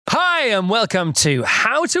Hi and welcome to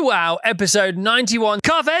How to Wow episode 91.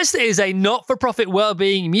 Carfest is a not-for-profit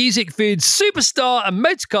wellbeing, music, food, superstar and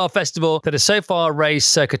motorcar festival that has so far raised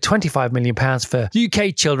circa £25 million for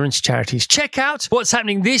UK children's charities. Check out what's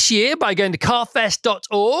happening this year by going to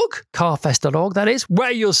carfest.org, carfest.org that is,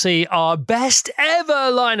 where you'll see our best ever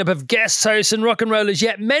lineup of guest hosts and rock and rollers,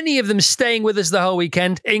 yet many of them staying with us the whole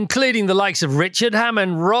weekend, including the likes of Richard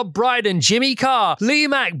Hammond, Rob Brydon, Jimmy Carr, Lee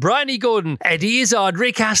Mack, Bryony Gordon, Eddie Izzard,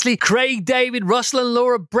 Rick Astley, Craig David, Russell and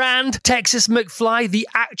Laura Brand, Texas McFly, The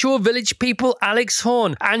Actual Village People, Alex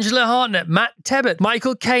Horn, Angela Hartnett, Matt Tebbett,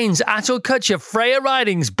 Michael Keynes, Atul Kutcher, Freya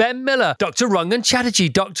Ridings, Ben Miller, Dr. Rangan Chatterjee,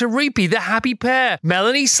 Dr. Reapy, The Happy Pair,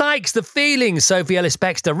 Melanie Sykes, The Feelings, Sophie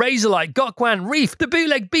Ellis-Bextor, Razorlight, Gokwan, Reef, The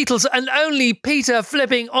Bootleg Beatles, and only Peter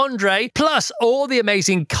Flipping Andre, plus all the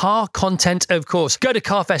amazing car content, of course. Go to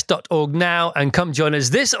carfest.org now and come join us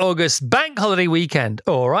this August bank holiday weekend.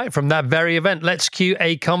 All right, from that very event, let's cue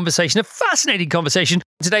a conversation, a fascinating conversation,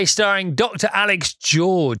 today starring Dr. Alex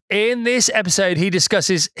George. In this episode, he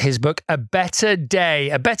discusses his book, A Better Day.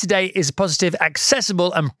 A Better Day is a positive,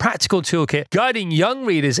 accessible and practical toolkit guiding young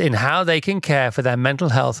readers in how they can care for their mental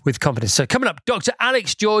health with confidence. So coming up, Dr.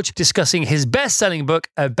 Alex George discussing his best-selling book,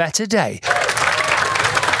 A Better Day. Hello.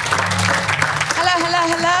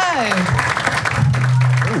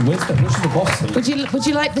 Which is the boss? Would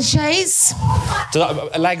you like the chaise?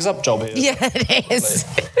 A legs up job here. Yeah, it is.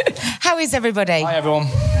 How is everybody? Hi everyone.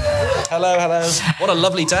 Hello. What a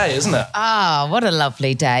lovely day, isn't it? Ah, what a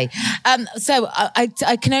lovely day. So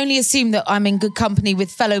I can only assume that I'm in good company with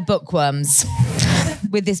fellow bookworms,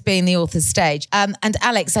 with this being the author's stage. And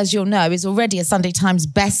Alex, as you'll know, is already a Sunday Times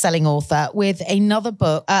best-selling author with another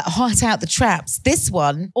book, Hot Out the Traps. This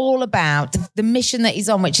one, all about the mission that he's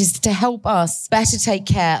on, which is to help us better take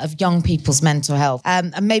care of young people's mental health.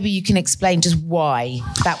 And maybe you can explain just why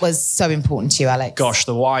that was so important to you, Alex. Gosh,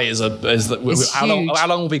 the why is how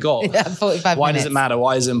long have we got? Yeah, 45 Why minutes. does it matter?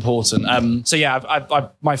 Why is it important? So yeah, I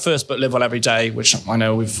my first book, Live Well Every Day, which I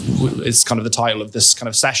know is kind of the title of this kind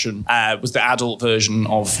of session, was the adult version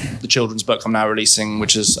of the children's book I'm now releasing,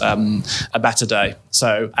 which is A Better Day.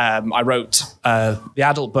 So I wrote the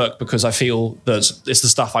adult book because I feel that it's the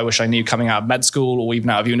stuff I wish I knew coming out of med school or even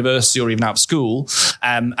out of university or even out of school.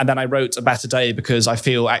 And then I wrote A Better Day because I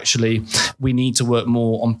feel actually we need to work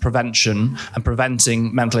more on prevention and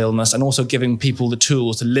preventing mental illness and also giving people the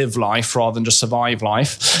tools to live life rather than just survive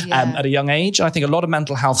life at a young age. And I think a lot of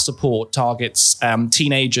mental health support targets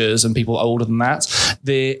teenagers and people older than that.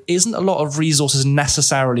 There isn't a lot of resources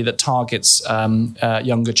necessarily that targets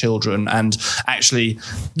younger children and actually,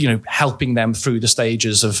 helping them through the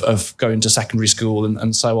stages of going to secondary school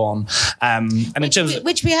and so on.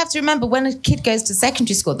 Which we have to remember, when a kid goes to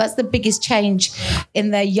secondary school, that's the biggest change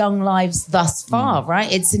in their young lives thus far,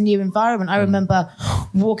 right? It's a new environment. I remember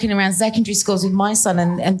walking around secondary schools with my son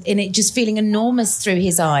and it just feeling enormous through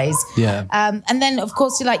his eyes. Yeah. And then, of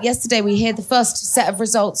course, like yesterday, we hear the first set of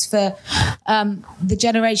results for the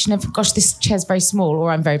generation of, gosh, this chair's very small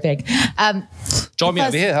or I'm very big. Join me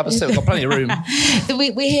over here. Have a sit. We've got plenty of room.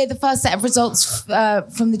 We hear the first set of results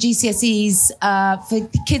from the GCSEs for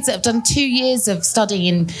kids that have done 2 years of studying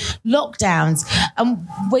in lockdowns. And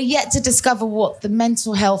we're yet to discover what the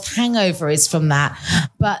mental health hangover is from that.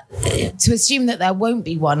 But to assume that there won't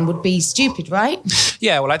be one would be stupid, right?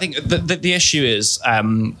 Yeah, well, I think the issue is,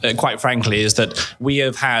 quite frankly, is that we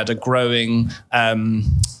have had a growing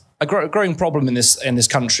problem in this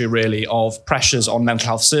country, really, of pressures on mental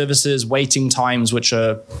health services, waiting times which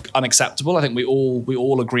are unacceptable. I think we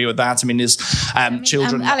all agree with that. I mean,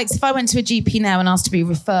 children. Alex, if I went to a GP now and asked to be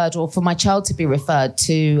referred, or for my child to be referred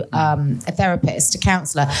to a therapist, a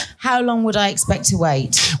counsellor, how long would I expect to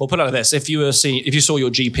wait? Well, put it like this: if you saw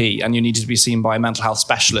your GP and you needed to be seen by a mental health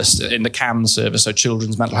specialist in the CAMS service, so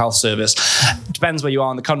Children's Mental Health Service, it depends where you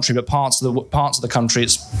are in the country, but parts of the country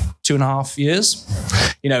it's 2.5 years.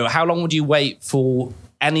 How long would you wait for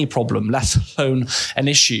any problem, let alone an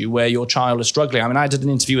issue where your child is struggling? I mean, I did an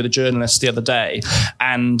interview with a journalist the other day,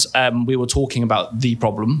 and we were talking about the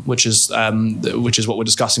problem, which is what we're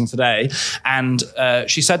discussing today. And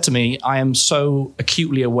she said to me, "I am so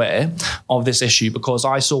acutely aware of this issue because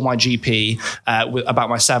I saw my GP about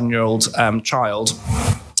my 7-year-old child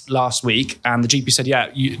last week, and the GP said, yeah,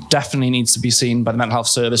 you definitely needs to be seen by the mental health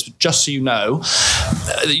service. But just so you know,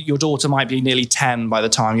 your daughter might be nearly 10 by the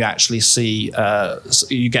time you actually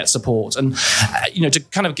you get support. And, to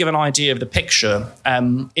kind of give an idea of the picture,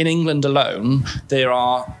 in England alone, there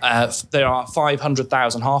are 500,000,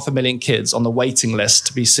 500,000 kids on the waiting list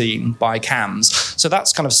to be seen by CAMS. So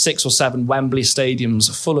that's kind of 6 or 7 Wembley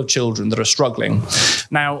stadiums full of children that are struggling.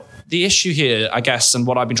 Now, the issue here, I guess, and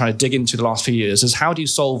what I've been trying to dig into the last few years is how do you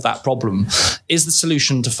solve that problem? Is the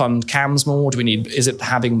solution to fund CAMHS more? Is it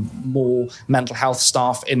having more mental health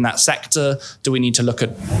staff in that sector? Do we need to look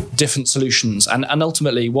at different solutions? And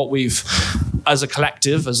ultimately, what we've, as a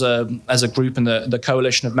collective, as a group in the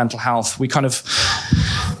coalition of mental health,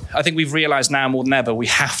 I think we've realised now more than ever we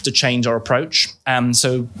have to change our approach.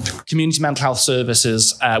 So community mental health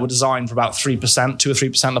services were designed for about 2 or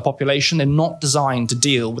 3% of the population. They're not designed to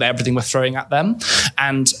deal with everything we're throwing at them.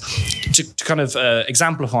 And to kind of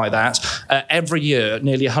exemplify that, every year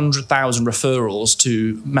nearly 100,000 referrals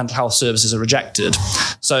to mental health services are rejected.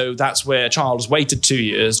 So that's where a child has waited 2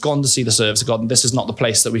 years, gone to see the service, gone, this is not the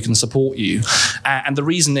place that we can support you. And the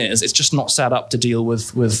reason is it's just not set up to deal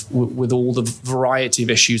with all the variety of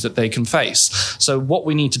issues that they can face. So what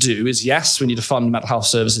we need to do is, yes, we need to fund mental health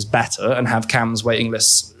services better and have CAMHS waiting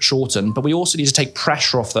lists shortened, but we also need to take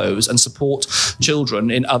pressure off those and support children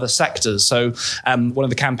in other sectors. So one of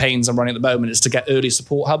the campaigns I'm running at the moment is to get early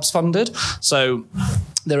support hubs funded. So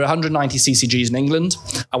there are 190 CCGs in England.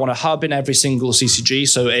 I want a hub in every single CCG,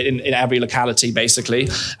 so in every locality, basically.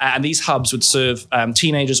 And these hubs would serve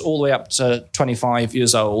teenagers all the way up to 25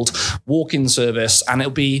 years old, walk-in service, and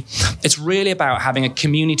it's really about having a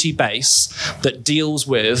community base that deals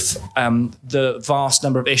with the vast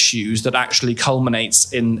number of issues that actually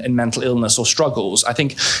culminates in mental illness or struggles. I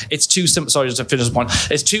think it's too simple. Sorry, just to finish the point.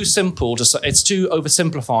 It's too simple it's too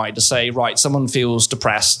oversimplified to say, right, someone feels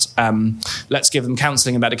depressed. Let's give them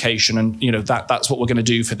counselling and medication, and that's what we're going to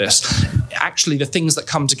do for this. Actually, the things that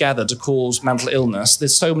come together to cause mental illness,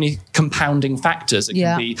 there's so many compounding factors. It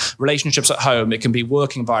can be relationships at home, it can be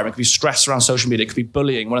work environment, it can be stress around social media, it could be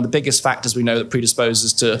bullying. One of the biggest factors we know that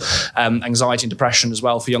predisposes to anxiety and depression as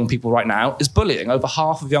well for young people right now is bullying. Over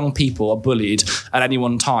half of young people are bullied at any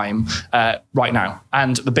one time right now,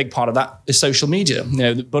 and the big part of that is social media.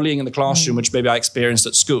 The bullying in the classroom, which maybe I experienced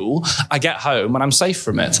at school, I get home and I'm safe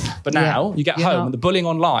from it. But now you get home and the bullying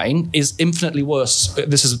online is infinitely worse.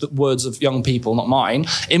 This is the words of young people, not mine.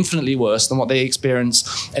 Infinitely worse than what they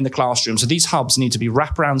experience in the classroom. So these hubs need to be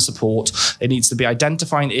wraparound support. It needs to be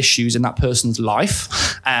identifying issues in that person's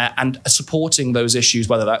life and supporting those issues,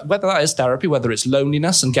 whether that is therapy, whether it's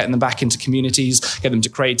loneliness and getting them back into communities, getting them to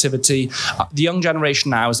creativity. The young generation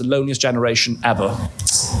now is the loneliest generation ever.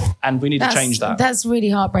 And we need to change that. That's really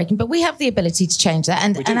heartbreaking. But we have the ability to change that.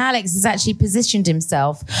 And Alex has actually positioned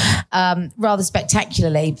himself rather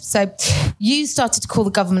spectacularly. So you started to call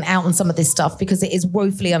the government out on some of this stuff because it is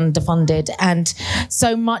woefully underfunded. And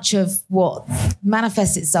so much of what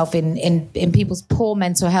manifests itself in people's poor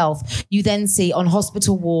mental health, you then see on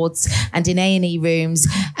hospital wards and in A&E rooms.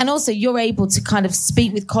 And also you're able to kind of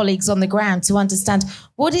speak with colleagues on the ground to understand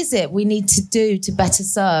what is it we need to do to better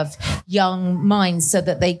serve young minds so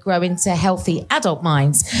that they grow into healthy adult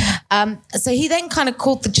minds. So he then kind of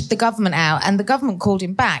called the government out, and the government called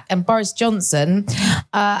him back. And Boris Johnson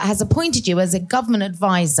has appointed you as a government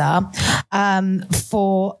advisor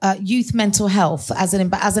for youth mental health.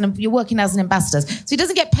 You're working as an ambassador. So he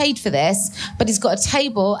doesn't get paid for this, but he's got a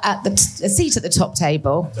seat at the top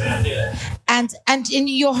table, and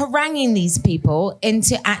you're haranguing these people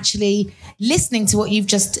into actually listening to what you've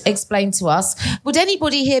just explained to us. Would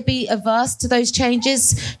anybody here be averse to those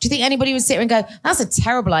changes? Do you think anybody would sit here and go, that's a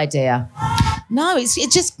terrible idea? No,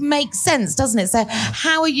 it just makes sense, doesn't it? So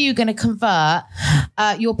how are you going to convert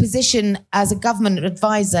your position as a government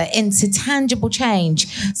advisor into tangible change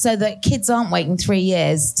so that kids aren't waiting 3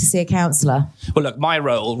 years to see a counsellor? Well, look, my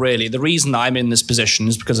role, really, the reason I'm in this position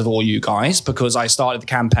is because of all you guys, because I started the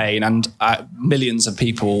campaign and millions of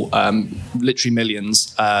people, literally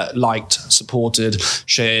millions, liked, supported,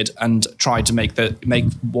 shared, and tried to make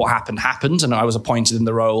what happened. And I was appointed in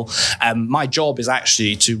the role. My job is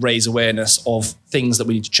actually to raise awareness of things that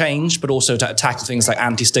we need to change, but also to tackle things like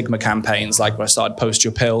anti-stigma campaigns, like where I started Post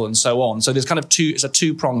Your Pill and so on. So there's it's a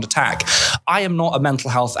two-pronged attack. I am not a mental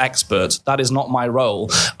health expert. That is not my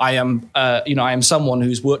role. I am someone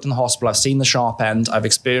who's worked in the hospital. I've seen the sharp end. I've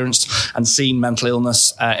experienced and seen mental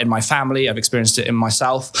illness in my family. I've experienced it in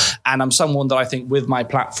myself. And I'm someone that I think with my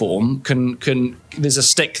platform there's a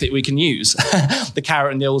stick that we can use, the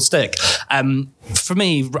carrot and the old stick. For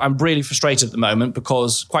me, I'm really frustrated at the moment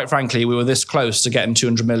because, quite frankly, we were this close to getting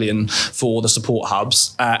 200 million for the support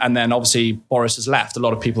hubs. And then obviously Boris has left. A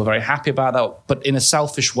lot of people are very happy about that, but in a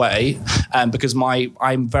selfish way, because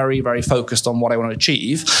I'm very, very focused on what I want to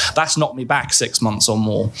achieve. That's knocked me back 6 months or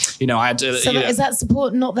more. Is that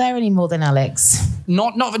support not there anymore then, Alex?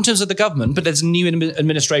 Not in terms of the government, but there's a new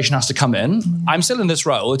administration has to come in. I'm still in this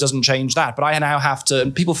role. It doesn't change that. But I now have to,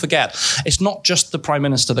 and people forget, it's not just the Prime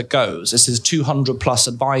Minister that goes. This is 200 100 plus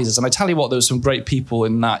advisors. And I tell you what, there were some great people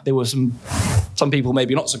in that. There were some people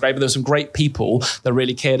maybe not so great, but there were some great people that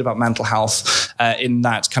really cared about mental health in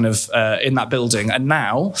that kind of in that building. And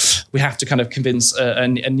now we have to kind of convince a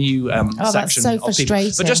new section that's so of people.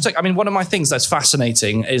 frustrating. But just one of my things that's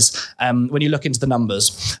fascinating is when you look into the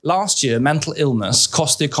numbers. Last year, mental illness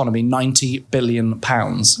cost the economy £90 billion.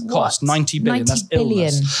 Cost 90 billion. 90 That's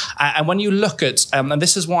billion. illness. And when you look at, and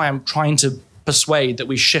this is why I'm trying to persuade that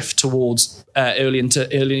we shift towards early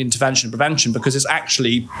intervention and prevention, because it's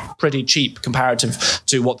actually pretty cheap comparative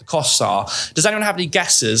to what the costs are. Does anyone have any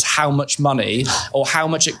guesses how much money or how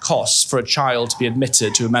much it costs for a child to be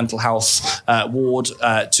admitted to a mental health ward,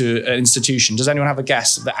 to an institution? Does anyone have a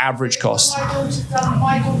guess of the average cost?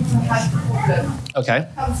 My daughter has a problem. Okay.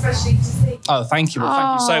 Comes freshly to see. Oh, thank you. Well,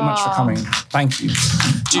 thank you so much for coming. Thank you.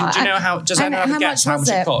 Do you know how? Does anyone have a guess how much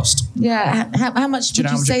it cost? Yeah. How much would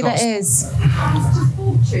know you how much say it that cost? is? It's just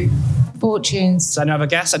fortune. Fortunes. Does anyone have a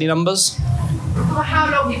guess? Any numbers? For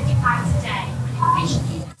how long? £50 a day.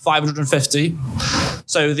 550.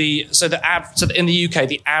 So in the UK,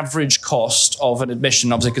 the average cost of an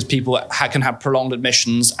admission, obviously because people can have prolonged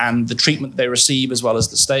admissions and the treatment they receive as well as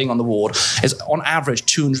the staying on the ward, is on average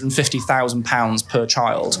 £250,000 per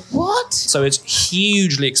child. What? So it's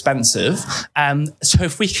hugely expensive. So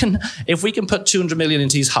if we can put 200 million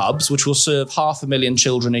into these hubs, which will serve 500,000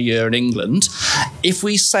 children a year in England, if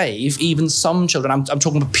we save even some children, I'm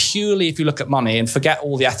talking purely if you look at money and forget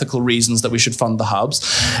all the ethical reasons that we should fund the hubs,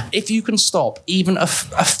 if you can stop even a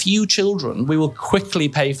few children, we will quickly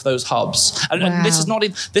pay for those hubs. And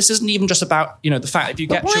this isn't even just about the fact if you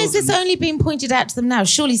get Why children. is this only being pointed out to them now?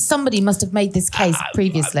 Surely somebody must have made this case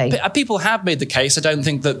previously. People have made the case. I don't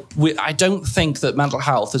think that mental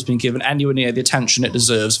health has been given anywhere near the attention it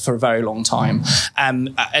deserves for a very long time.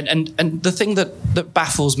 And the thing that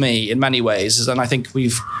baffles me in many ways is, and I think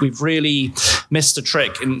we've really missed a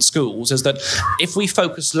trick in schools, is that if we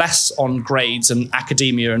focus less on grades and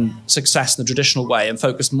academia and success in the traditional way and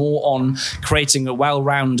focus more on creating a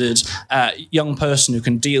well-rounded young person who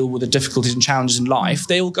can deal with the difficulties and challenges in life,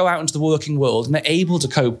 they will go out into the working world and they're able to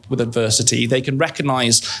cope with adversity. They can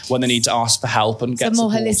recognise when they need to ask for help and get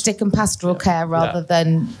more support. holistic and pastoral care rather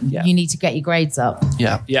than you need to get your grades up.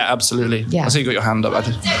 Yeah, absolutely. Yeah. I see you got your hand up. At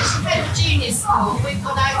Junior School, we've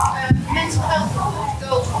got out mental health ward,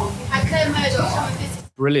 Gold Ward. We had Claire Murdoch come and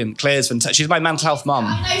visit. Brilliant. Claire's fantastic. She's my mental health mum.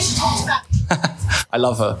 I know she talked about I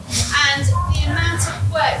love her. and the amount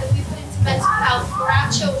of work that we put into mental health for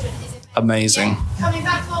our children is Amazing. Yeah, coming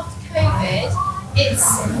back after COVID, it's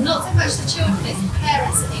not so much the children, it's the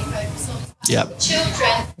parents that need focus on. Yeah. The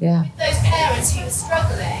children, Yeah. those parents who are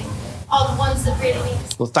struggling, are the ones that really need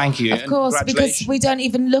to. Well, thank you. Of course, because we don't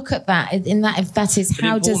even look at that. If that is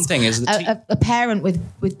how does thing is a parent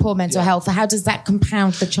with poor mental health, how does that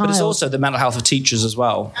compound the child? But it's also the mental health of teachers as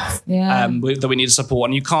well. Yeah. That we need to support.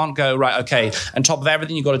 And you can't go, right, okay, on top of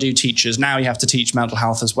everything you've got to do teachers, now you have to teach mental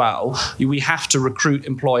health as well. We have to recruit,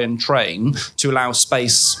 employ and train to allow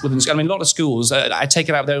space within. I mean, a lot of schools, I take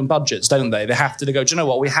it out of their own budgets, don't they? They have to go, do you know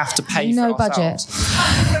what? We have to pay no for budget.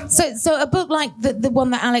 ourselves. So a book like the one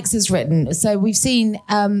that Alex has written. So we've seen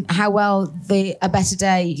how well A Better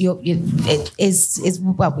Day it is.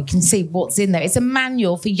 Well, we can see what's in there. It's a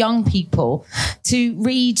manual for young people to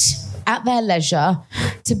read at their leisure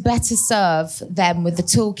to better serve them with the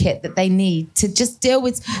toolkit that they need to just deal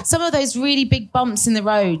with some of those really big bumps in the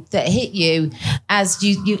road that hit you as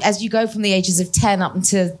you go from the ages of 10 up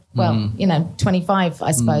into 25,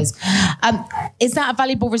 I suppose. Is that a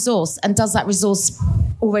valuable resource, and does that resource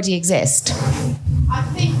already exist? I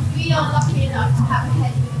think we are lucky enough to have a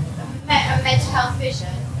head with a mental health vision.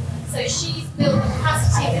 So she's built the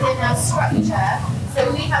capacity within our structure. So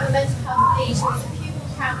we have a mental health lead who's a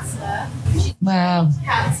pupil counsellor. She's Wow. a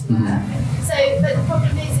counsellor. So, but the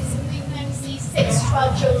problem is we can only see 6 to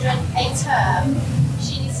 12 children a term.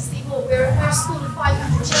 She needs to see more. We're a school of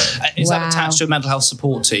 500 children. Is that attached to a mental health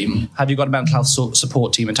support team? Have you got a mental health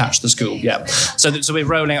support team attached to the school? Yeah. So we're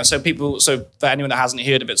rolling out. So for anyone that hasn't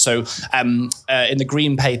heard of it, in the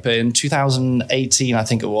Green Paper in 2018, I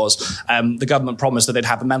think it was, the government promised that they'd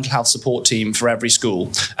have a mental health support team for every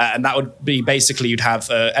school, and that would be basically you'd have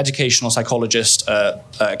an educational psychologist, a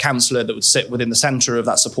counsellor that would sit within the centre of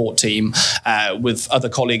that support team with other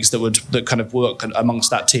colleagues that kind of work amongst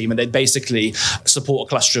that team, and they'd basically support a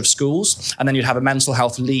cluster of schools, and then you'd have a mental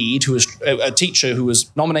health lead who was a teacher who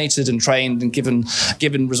was nominated and trained and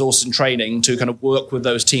given resources and training to kind of work with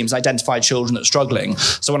those teams, identify children that are struggling.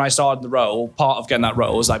 So when I started the role, part of getting that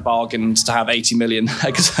role was I bargained to have 80 million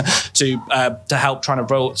to help trying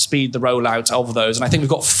to speed the rollout of those. And I think we've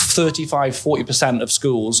got 35-40% of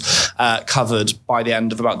schools covered by the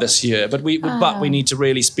end of about this year. But we need to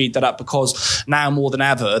really speed that up, because now more than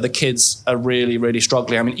ever, the kids are really, really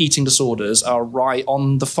struggling. I mean, eating disorders are right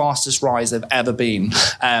on the fastest rise they've ever been.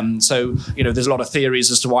 So, there's a lot of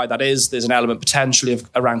theories as to why that is. There's an element potentially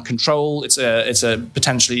around control. It's a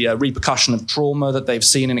potentially a repercussion of trauma that they've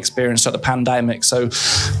seen and experienced at the pandemic. So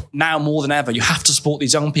now more than ever, you have to support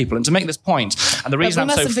these young people. And to make this point, and the reason we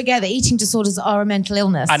mustn't forget that eating disorders are a mental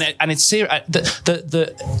illness. And it's serious.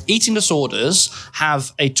 The eating disorders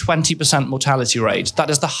have a 20% mortality rate. That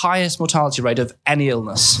is the highest mortality rate of any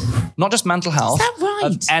illness, not just mental health. Is that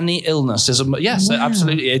right? Of any illness. Yes, wow.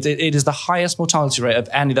 Absolutely. It is the highest mortality rate of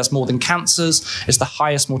any. That's more than cancers. It's the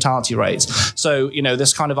highest mortality rate. So,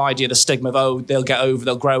 this kind of idea, the stigma of,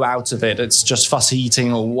 they'll grow out of it. It's just fussy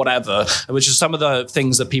eating or whatever, which is some of the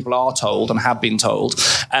things that people are told and have been told.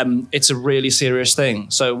 It's a really serious thing.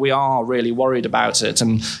 So we are really worried about it.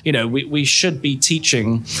 And, we should be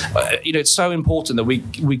teaching, it's so important that we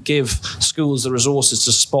give schools the resources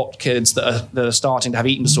to spot kids that are starting to have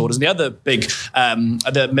eating disorders. And the other big,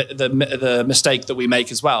 the mistake that we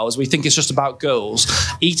make as well is we think it's just about girls.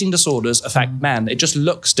 Eating disorders affect men. It just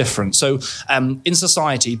looks different. So in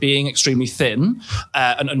society, being extremely thin,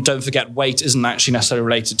 and don't forget, weight isn't actually necessarily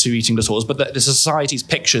related to eating disorders, but the society's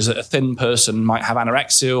pictures that a thin person might have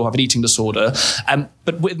anorexia or have an eating disorder.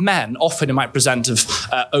 But with men, often it might present of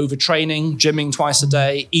overtraining, gymming twice a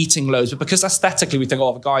day, eating loads. But because aesthetically we think,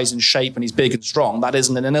 if a guy's in shape and he's big and strong, that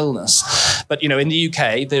isn't an illness. But, in the UK,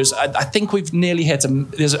 I think we've nearly hit,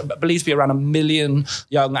 there's believed to be around 1 million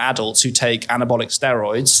young adults who take anabolic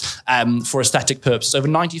steroids for aesthetic purposes. Over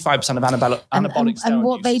 95% of anabolic steroids. And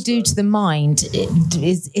what they do to the mind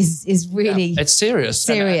is really... it's serious.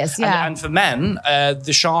 And for men,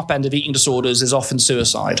 the sharp end of eating disorders is often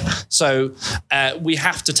suicide. So we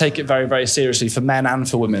have to take it very, very seriously for men and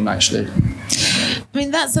for women, actually. I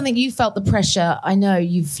mean, that's something you felt the pressure. I know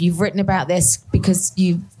you've written about this because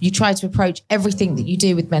you try to approach everything that you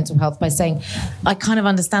do with mental health by saying, I kind of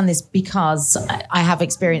understand this because I have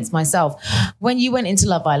experienced myself. When you went into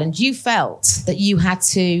Love Island, you felt that you had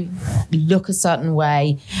to look a certain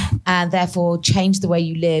way and therefore change the way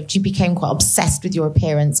you lived. You became quite obsessed with your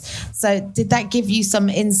appearance. So did that give you some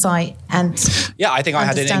insight and I think I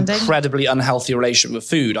had an incredibly unhealthy relationship with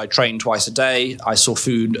food. I trained twice a day. I saw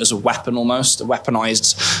food as a weapon almost, a weaponized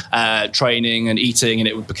training and eating, and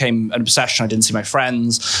it became an obsession. I didn't see my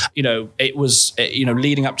friends. It was,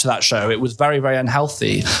 leading up to that show, it was very, very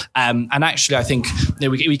unhealthy. And actually, I think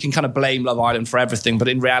we can kind of blame Love Island for everything, but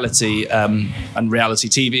in reality, and reality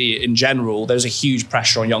TV in general, there's a huge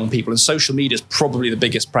pressure on young people, and social media is probably the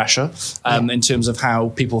biggest pressure in terms of how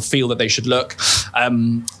people feel that they should look.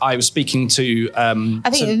 I was speaking to... I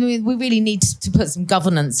think we really need to put some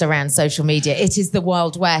governance around social media. It is the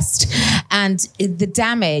Wild West, and the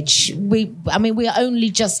damage we are only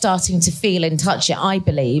just starting to feel and touch it, I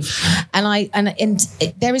believe. And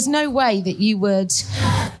there is no way that you would,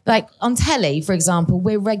 like on telly, for example,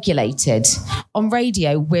 we're regulated. On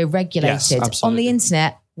radio, we're regulated. Yes, on the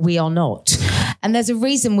internet, we are not. And there's a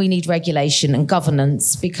reason we need regulation and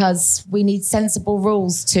governance, because we need sensible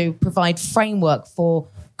rules to provide framework for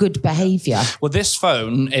good behavior. Well, this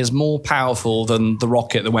phone is more powerful than the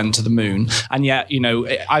rocket that went to the moon. And yet,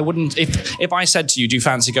 I wouldn't, if I said to you, do you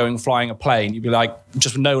fancy flying a plane? You'd be like,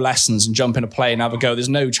 just no lessons and jump in a plane and have a go. There's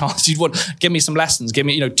no chance. You'd want, give me some lessons. Give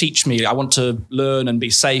me, teach me. I want to learn and be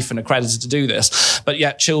safe and accredited to do this. But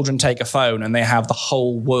yet children take a phone and they have the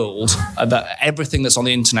whole world, everything that's on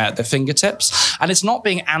the internet at their fingertips. And it's not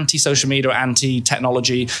being anti-social media or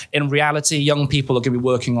anti-technology. In reality, young people are going to be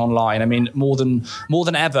working online. I mean, more than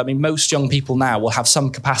ever. I mean, most young people now will have some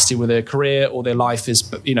capacity with their career or their life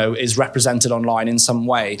is represented online in some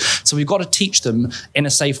way. So we've got to teach them in a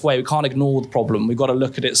safe way. We can't ignore the problem. We've got to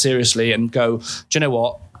look at it seriously and go, do you know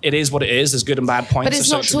what? It is what it is. There's good and bad points of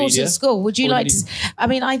social media. But it's not taught at school. Would you like to... I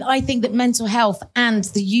mean, I think that mental health and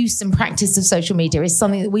the use and practice of social media is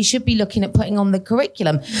something that we should be looking at putting on the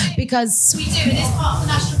curriculum, because... We do. It is part of the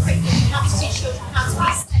national curriculum. We have to teach children how to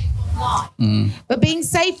be safe online. online. But being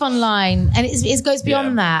safe online, and it goes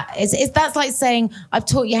beyond that. That's like saying, I've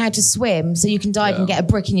taught you how to swim so you can dive and get a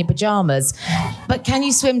brick in your pajamas. But can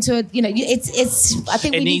you swim to I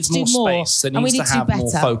think we need to do more. Space. It needs to have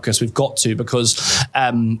more focus. We've got to, because,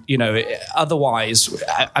 otherwise,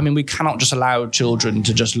 I mean, we cannot just allow children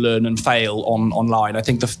to just learn and fail online. I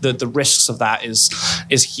think the risks of that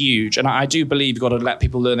is huge. And I do believe you've got to let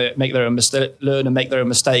people learn and make their own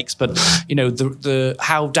mistakes. But, the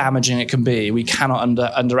how damaging it can be, we cannot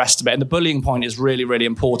underestimate. And the bullying point is really, really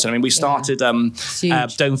important. I mean, we started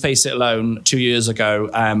Don't Face It Alone 2 years ago,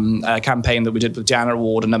 a campaign that we did with Diana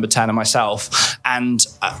Ward and Number 10 and myself. And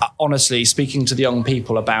honestly, speaking to the young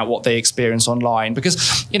people about what they experience online,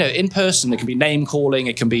 because, in person, it can be name calling,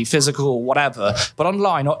 it can be physical, whatever. But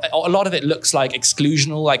online, a lot of it looks like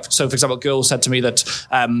exclusional. Like, so for example, girls said to me that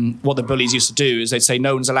what the bullies used to do is they'd say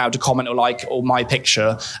no one's allowed to comment or like or my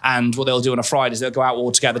picture. And what they'll do on a Friday is they'll go out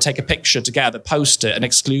all together, take a picture together, post it and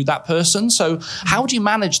exclude that person. So how do you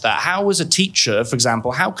manage that? How, as a teacher, for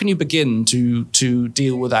example, how can you begin to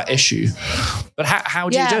deal with that issue? But how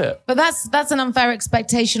do you do it? But that's an unfair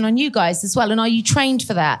expectation on you guys as well. And are you trained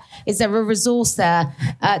for that? Is there a resource there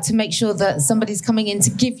to make sure that somebody's coming in to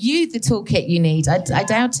give you the toolkit you need? I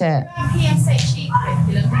doubt it. Our PSHE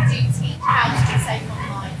curriculum, we do teach how to be safe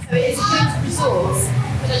online. So it is a good resource,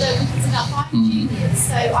 but I don't think it's enough. I'm juniors,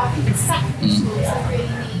 so I think it's secondary schools that really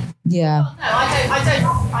need. Yeah. No,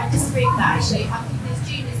 I disagree with that actually. I think there's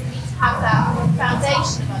juniors that need to have that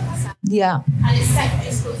foundation of understanding. Yeah. And it's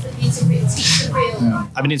secondary schools that need to teach the real. Yeah.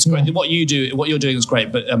 I mean, it's great. What you're doing is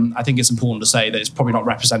great, but I think it's important to say that it's probably not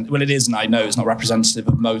representative. Well, it is, and I know it's not representative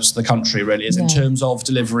of most of the country, really, is in terms of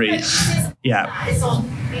delivery. Yeah. It's on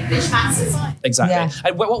English, maths and science. Exactly. Yeah.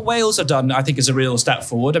 And what Wales have done, I think, is a real step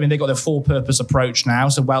forward. I mean, they've got their full purpose approach now.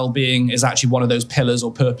 So well-being is actually one of those pillars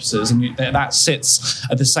or purposes, and that sits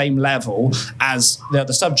at the same level as the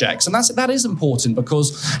other subjects. And that is important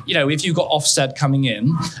because, if you've got Ofsted coming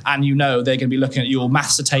in and they're going to be looking at your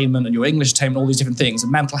maths attainment and your English attainment, all these different things,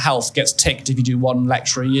 and mental health gets ticked if you do one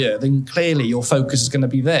lecture a year, then clearly your focus is going to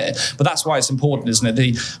be there. But that's why it's important, isn't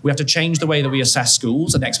it? We have to change the way that we assess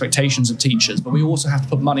schools and expectations of teachers, but we also have to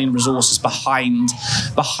put money and resources behind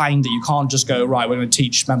it. You can't just go, right, we're going to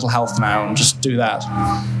teach mental health now and just do that.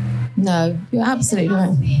 No, you're absolutely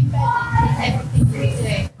right. Be embedded in everything we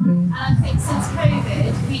do. And I think since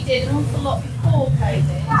COVID, we did an awful lot before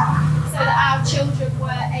COVID, so that our children were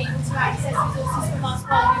able to access resources from us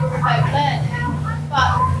while we were remote learning.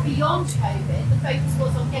 But beyond COVID, the focus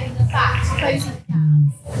was on getting them back to closing the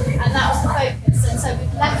gaps, and that was the focus. And so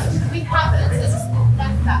we haven't, as a school,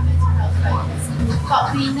 left that mental health focus,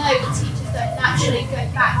 but we know that teachers don't naturally go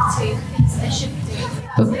back to the things they should be doing. So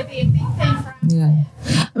that's going to be a big thing for us. Yeah.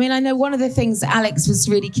 I mean, I know one of the things that Alex was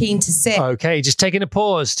really keen to say. Okay, just taking a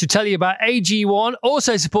pause to tell you about AG1,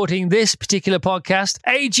 also supporting this particular podcast.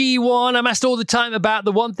 AG1, I'm asked all the time about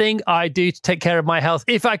the one thing I do to take care of my health.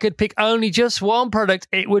 If I could pick only just one product,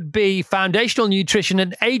 it would be foundational nutrition,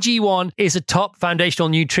 and AG1 is a top foundational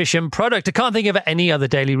nutrition product. I can't think of any other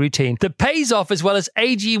daily routine that pays off as well as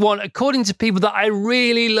AG1, according to people that I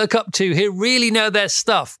really look up to, who really know their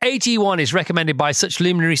stuff. AG1 is recommended by such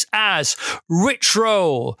luminaries as Rich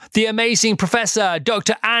Roll, the amazing Professor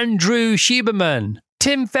Dr. Andrew Sheberman,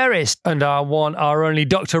 Tim Ferriss, and our only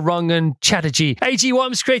Dr. Rangan Chatterjee. AG1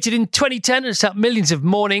 was created in 2010 and it's helped millions of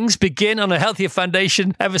mornings begin on a healthier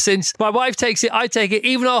foundation ever since. My wife takes it, I take it,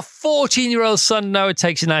 even our 14-year-old son Noah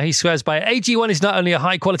takes it now. He swears by it. AG1 is not only a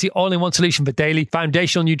high-quality all-in-one solution for daily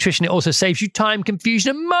foundational nutrition, it also saves you time,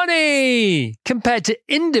 confusion, and money compared to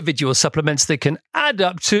individual supplements that can add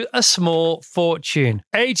up to a small fortune.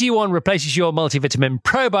 AG1 replaces your multivitamin,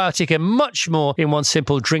 probiotic, and much more in one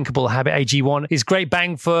simple drinkable habit. AG1 is great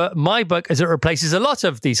bang for my buck as it replaces a lot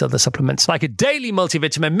of these other supplements, like a daily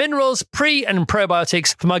multivitamin, minerals, pre and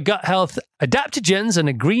probiotics for my gut health, adaptogens, and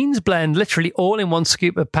a greens blend, literally all in one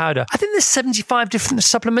scoop of powder. I think there's 75 different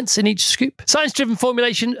supplements in each scoop. Science-driven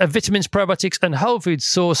formulation of vitamins, probiotics, and whole food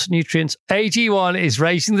source nutrients. AG1 is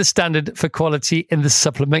raising the standard for quality in the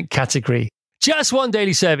supplement category. Just one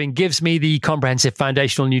daily serving gives me the comprehensive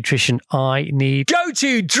foundational nutrition I need. Go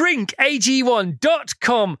to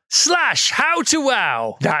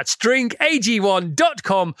drinkag1.com/howtowow. That's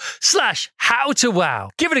drinkag1.com/howtowow.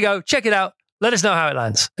 Give it a go. Check it out. Let us know how it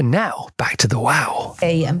lands. And now, back to the wow.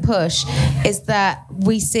 And push is that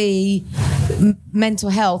we see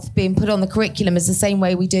mental health being put on the curriculum as the same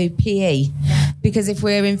way we do PE. Because if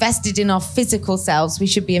we're invested in our physical selves, we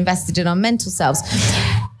should be invested in our mental selves.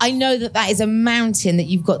 I know that is a mountain that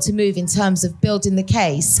you've got to move in terms of building the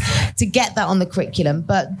case to get that on the curriculum.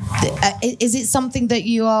 But is it something that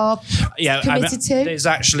you are committed to? There's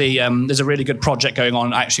actually there's a really good project going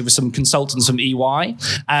on actually with some consultants from EY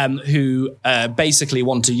who basically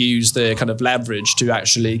want to use the kind of leverage to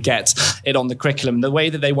actually get it on the curriculum. The way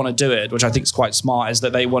that they want to do it, which I think is quite smart, is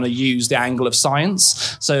that they want to use the angle of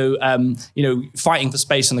science. So, fighting for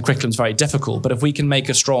space in the curriculum is very difficult, but if we can make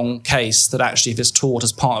a strong case that actually if it's taught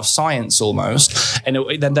as part of science almost, and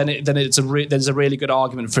there's a really good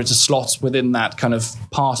argument for it to slot within that kind of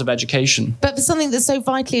part of education. But for something that's so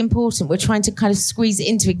vitally important, we're trying to kind of squeeze it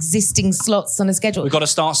into existing slots on a schedule. We've got to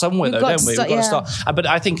start somewhere, though, don't we? We've got to start. But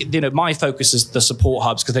I think my focus is the support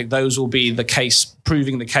hubs, because I think those will be the case,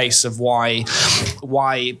 proving the case of why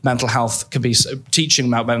mental health can be teaching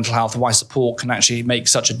about mental health, why support can actually make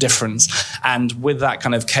such a difference. And with that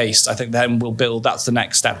kind of case, I think then we'll build. That's the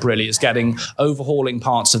next step, really, is overhauling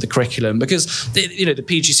parts of the curriculum, because the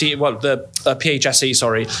PGC, the PHSE,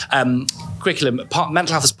 curriculum,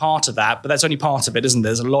 mental health is part of that, but that's only part of it, isn't there?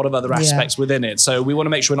 There's a lot of other aspects within it. So we want to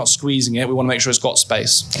make sure we're not squeezing it. We want to make sure it's got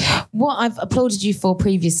space. What I've applauded you for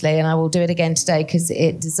previously, and I will do it again today because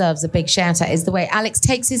it deserves a big shout out, is the way Alex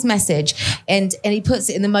takes his message and he puts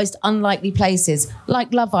it in the most unlikely places,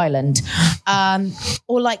 like Love Island,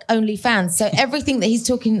 or like OnlyFans. So everything that he's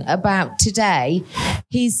talking about today,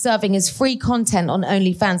 he's serving as free content on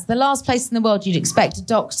OnlyFans. The last place in the world you'd expect a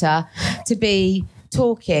doctor to be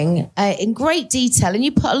talking in great detail, and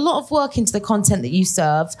you put a lot of work into the content that you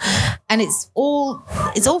serve, and it's all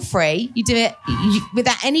free. You do it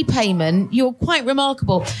without any payment. You're quite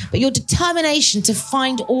remarkable, but your determination to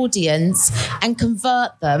find audience and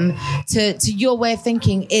convert them to your way of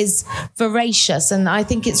thinking is voracious, and I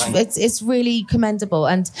think it's really commendable,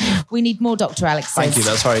 and we need more Dr. Alex's. Thank you,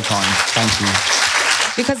 that's very kind. Thank you.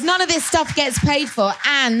 Because none of this stuff gets paid for,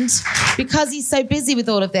 and because he's so busy with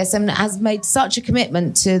all of this and has made such a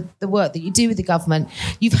commitment to the work that you do with the government,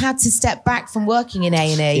 you've had to step back from working in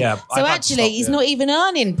A&E. Yeah, so actually, he's not even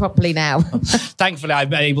earning properly now. Thankfully, I've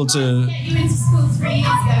been able to get you into school 3 years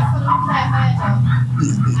ago following Claire Murdoch,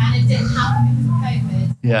 and it didn't happen because of COVID.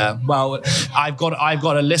 Yeah, well, I've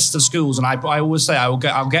got a list of schools, and I always say I'll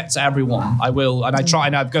get to everyone. I will, and I try.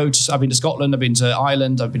 And I've been to Scotland, I've been to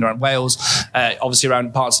Ireland, I've been around Wales, obviously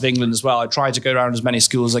around parts of England as well. I try to go around as many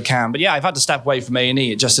schools as I can. But yeah, I've had to step away from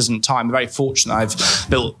A&E. It just isn't time. I'm very fortunate. I've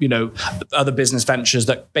built, other business ventures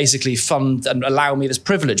that basically fund and allow me this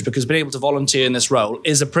privilege, because being able to volunteer in this role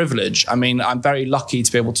is a privilege. I mean, I'm very lucky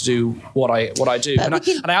to be able to do what I do. And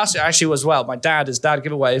I asked actually as well. My dad,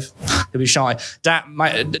 give a wave. He'll be shy.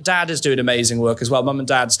 My dad is doing amazing work as well. Mum and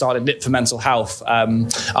dad started Knit for Mental Health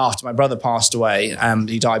after my brother passed away.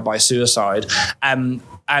 He died by suicide.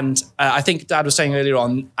 And I think Dad was saying earlier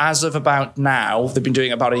on, as of about now, they've been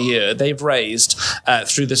doing it about a year, they've raised,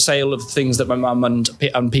 through the sale of things that my mum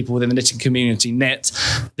and people within the knitting community knit,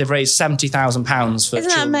 they've raised £70,000 for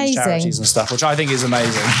children's charities and stuff, which I think is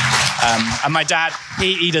amazing. And my dad,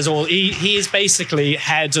 he does all, he is basically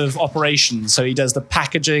head of operations. So he does the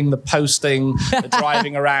packaging, the posting, the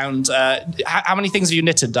driving around. How many things have you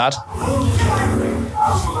knitted, Dad?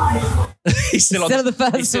 He's still on the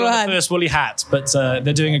first woolly hat, but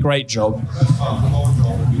they're doing a great job.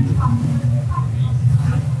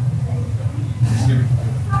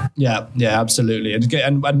 Yeah, absolutely,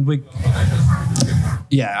 and we.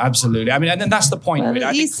 Yeah, absolutely. I mean, and that's the point. Well,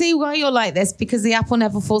 really. You see why you're like this, because the apple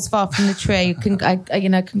never falls far from the tree.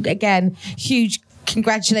 Again, huge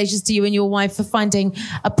congratulations to you and your wife for finding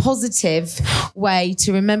a positive way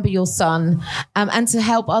to remember your son, and to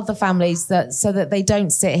help other families so that they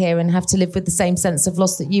don't sit here and have to live with the same sense of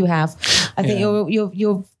loss that you have. I think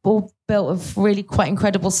you're all built of really quite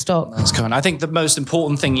incredible stock. That's kind. I think one of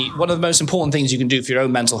the most important things you can do for your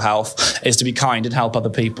own mental health is to be kind and help other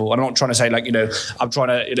people. I'm not trying to say I'm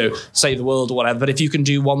trying to save the world or whatever, but if you can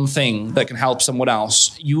do one thing that can help someone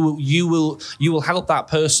else, you will help that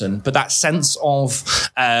person. But that sense of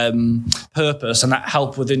purpose and that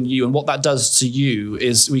help within you and what that does to you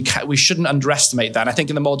is we shouldn't underestimate that. And I think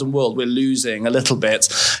in the modern world we're losing a little bit,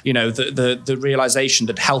 the realization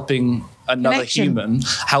that helping another human,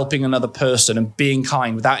 helping another person and being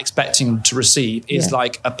kind without expecting to receive is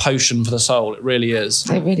like a potion for the soul. It really is.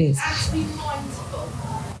 It really is. Actually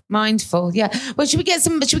Mindful, yeah. Well, should we get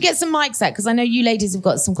some mics out? Because I know you ladies have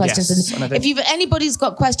got some questions. Yes, and if anybody's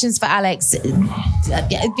got questions for Alex,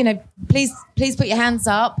 please put your hands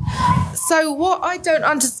up. So what I don't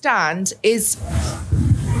understand is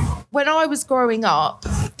when I was growing up,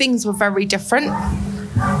 things were very different.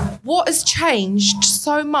 What has changed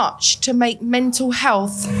so much to make mental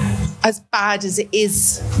health as bad as it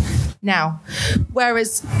is now.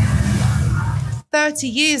 Whereas 30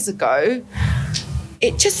 years ago,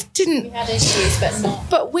 it just didn't. We had issues, but not.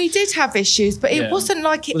 But we did have issues, but it wasn't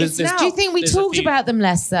like it is now. Do you think we talked about them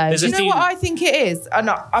less, though? Do you know what I think it is? And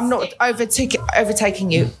I'm not overtaking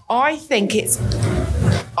you. I think it's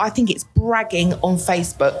bragging on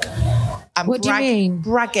Facebook. And what do you mean?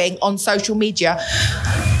 Bragging on social media.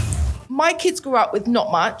 My kids grew up with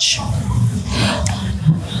not much.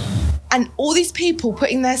 And all these people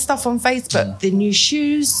putting their stuff on Facebook, the new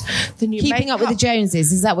shoes, the new Keeping makeup. up with the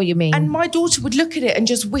Joneses, is that what you mean? And my daughter would look at it and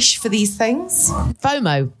just wish for these things.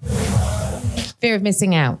 FOMO. Fear of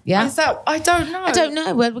missing out, yeah? Is that, I don't know. I don't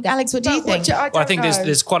know. Well, Alex, what do you think? I think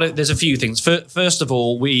there's a few things. First of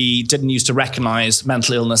all, we didn't used to recognise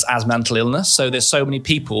mental illness as mental illness. So there's so many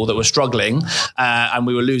people that were struggling and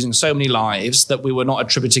we were losing so many lives that we were not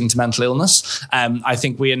attributing to mental illness. I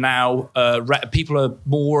think we are now, people are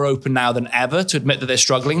more open now than ever to admit that they're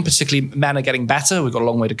struggling, particularly men are getting better. We've got a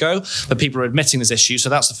long way to go, but people are admitting this issue. So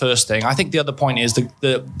that's the first thing. I think the other point is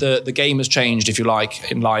the game has changed, if you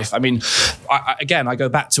like, in life. I mean, I go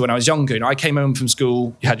back to when I was younger. I came home from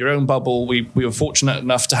school. You had your own bubble. We were fortunate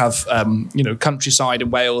enough to have countryside in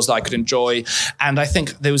Wales that I could enjoy, and I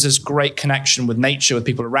think there was this great connection with nature, with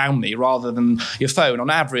people around me, rather than your phone. On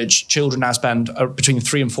average, children now spend between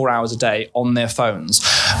 3 and 4 hours a day on their phones.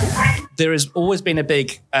 There has always been a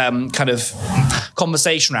big kind of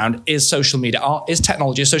conversation around: is social media, is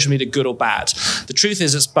technology, is social media good or bad? The truth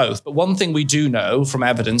is, it's both. But one thing we do know from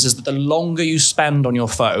evidence is that the longer you spend on your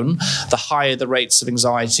phone, the higher the rates of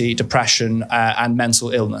anxiety, depression, and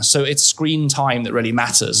mental illness. So it's screen time that really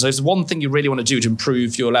matters. So it's one thing you really want to do to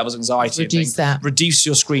improve your levels of anxiety. Reduce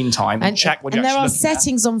your screen time and check what you're actually looking at. And there are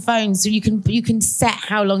settings on phones, so you can set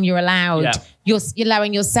how long you're allowed. Yeah. You're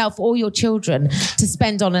allowing yourself or your children to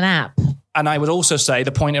spend on an app. And I would also say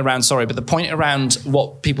the point around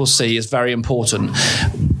what people see is very important.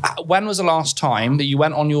 When was the last time that you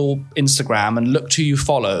went on your Instagram and looked who you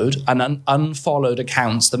followed and unfollowed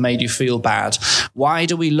accounts that made you feel bad? Why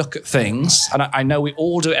do we look at things, and I know we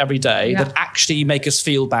all do it every day, that actually make us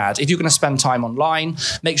feel bad? If you're going to spend time online,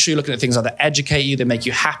 make sure you're looking at things that educate you, they make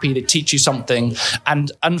you happy, they teach you something,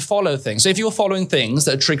 and unfollow things. So if you're following things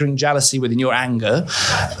that are triggering jealousy within your anger,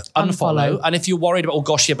 unfollow. And if you're worried about, oh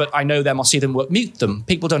gosh, yeah, but I know them, I'll see them, mute them.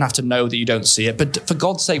 People don't have to know that you don't see it, but for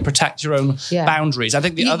God's sake, protect your own boundaries. I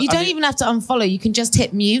think you don't even have to unfollow. You can just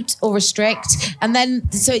hit mute or restrict, and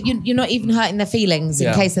then so you're not even hurting their feelings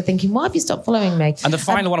in case they're thinking, why have you stopped following me? And the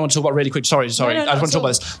final one I want to talk about really quick. Sorry. I just want to talk about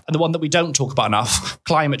this. And the one that we don't talk about enough,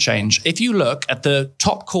 climate change. If you look at the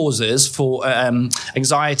top causes for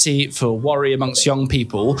anxiety, for worry amongst young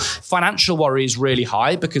people, financial worry is really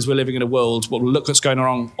high because we're living in a world, look what's going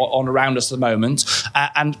on around us at the moment.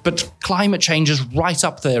 But climate change is right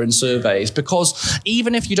up there in surveys, because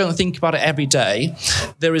even if you don't think about it every day,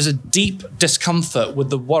 there is a deep discomfort with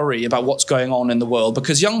the worry about what's going on in the world,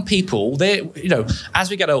 because young people, as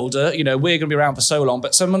we get older, we're going to be around for so long,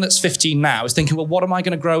 but someone that's 15 now is thinking, well, what am I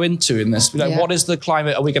going to grow into in this? What is the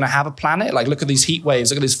climate? Are we going to have a planet? Like, look at these heat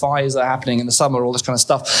waves, look at these fires that are happening in the summer, all this kind of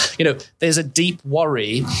stuff. There's a deep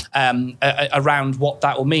worry around what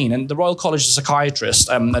that will mean. And the Royal College of Psychiatrists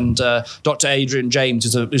and Dr. Adrian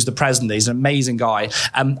James, who's the president, he's an amazing guy,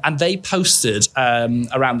 and they posted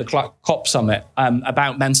around the COP summit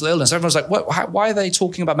about mental illness. Everyone's like, why are they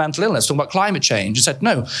talking about mental illness? Talking about climate change? He said,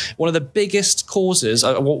 no, one of the biggest causes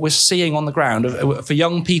of what we're seeing on the ground for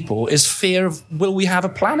young people is fear of, will we have a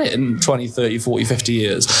planet in 20, 30, 40, 50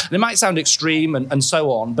 years? And it might sound extreme and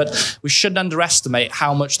so on, but we shouldn't underestimate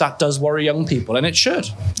how much that does worry young people, and it should.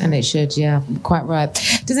 And it should, yeah, quite right.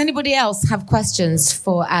 Does anybody else have questions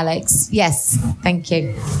for Alex? Yes, thank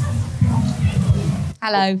you.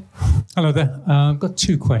 Hello. Hello there. I've got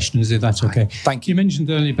two questions, if that's okay. Thank you. You mentioned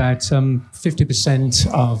earlier about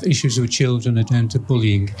 50% of issues with children are down to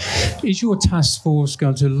bullying. Is your task force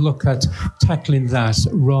going to look at tackling that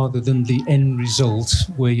rather than the end result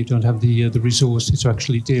where you don't have the resources to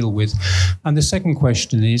actually deal with? And the second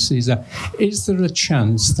question is there a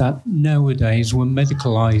chance that nowadays we're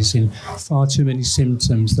medicalising far too many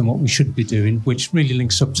symptoms than what we should be doing, which really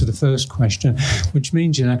links up to the first question, which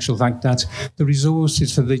means in actual fact that the resources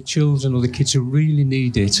for the children or the kids who really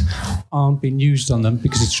need it aren't being used on them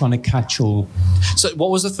because it's trying to catch all. So what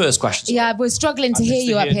was the first question? Yeah, we're struggling to hear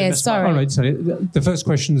you up here, sorry. All right, sorry. The first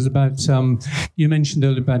question is about, you mentioned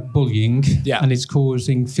earlier about bullying, and it's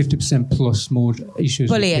causing 50% plus more issues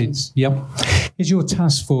with kids. Yep. Is your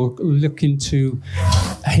task force looking to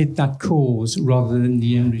hit that cause rather than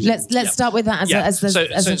the end result. Let's start with that as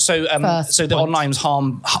the So the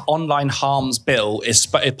online harms bill is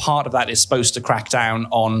part of that is supposed to crack down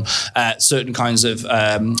on certain kinds of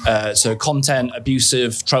so content,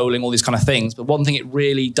 abusive, trolling, all these kind of things. But one thing it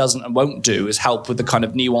really doesn't and won't do is help with the kind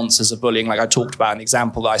of nuances of bullying, like I talked about in the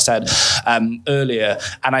example that I said earlier.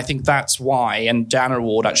 And I think that's why, and Dan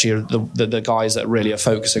Award actually are the guys that really are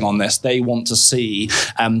focusing on this. They want to see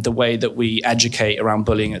the way that we educate around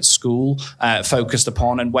bullying at school focused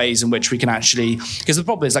upon, and ways in which we can actually, because the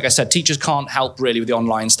problem is, like I said, teachers can't help really with the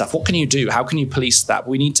online stuff. What can you do? How can you police that?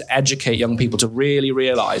 We need to educate young people to really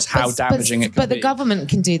realise how damaging it can be. But the government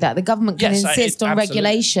can do that. The government can insist on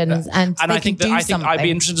regulations, and I think I'd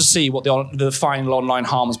be interested to see what the final online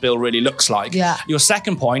harms bill really looks like. Yeah. Your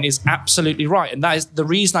second point is absolutely right, and that is the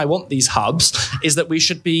reason I want these hubs is that we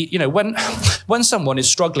should be, when someone is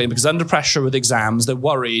struggling because under pressure with exams, they're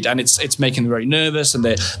worried and it's making them very nervous, and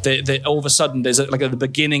they all of a sudden there's the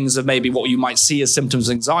beginnings of maybe what you might see as symptoms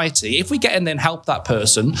of anxiety. If we get in there and help that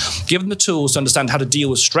person, give them the tools to understand how to deal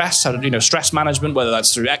with stress, how to stress management, whether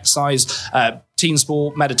that's through exercise, team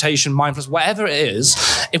sport, meditation, mindfulness, whatever it is,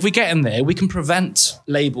 if we get in there, we can prevent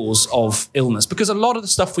labels of illness. Because a lot of the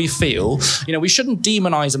stuff we feel, we shouldn't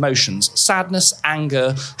demonize emotions. Sadness,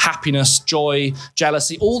 anger, happiness, joy,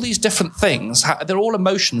 jealousy, all these different things, they're all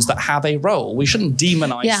emotions that have a role. We shouldn't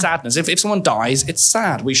demonize sadness. If someone dies, it's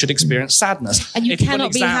sad. We should experience sadness. And you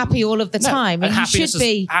cannot be happy all of the time. And you should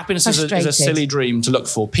be happiness is a silly dream to look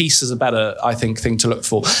for. Peace is a better, I think, thing to look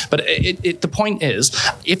for. But the point is,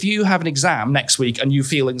 if you have an exam next week and you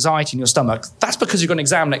feel anxiety in your stomach, that's because you've got an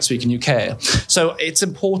exam next week and you care. So it's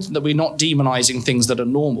important that we're not demonizing things that are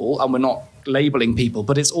normal and we're not labeling people,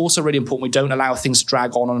 but it's also really important we don't allow things to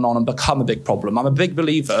drag on and become a big problem. I'm a big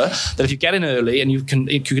believer that if you get in early and you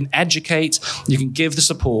can educate, you can give the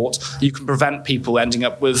support, you can prevent people ending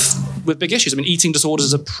up with big issues. I mean, eating disorders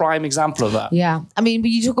is a prime example of that. Yeah. I mean,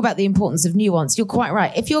 you talk about the importance of nuance. You're quite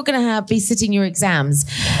right. If you're going to be sitting your exams,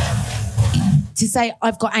 to say,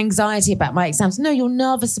 I've got anxiety about my exams. No, you're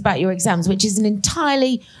nervous about your exams, which is an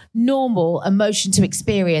entirely normal emotion to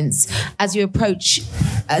experience as you approach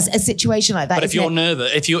a situation like that. But if you're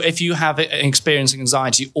nervous, if you have experiencing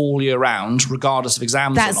anxiety all year round, regardless of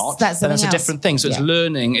exams or not, then it's a different thing. So it's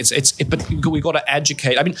learning. But we've got to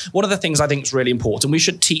educate. I mean, one of the things I think is really important, we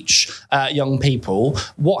should teach young people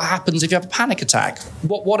what happens if you have a panic attack.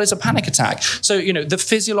 What is a panic attack? So, the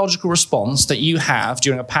physiological response that you have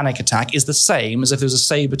during a panic attack is the same as if there was a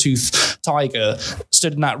saber-toothed tiger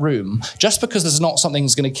stood in that room. Just because there's not something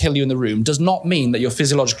that's going to kill you in the room does not mean that your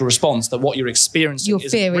physiological response, that what you're experiencing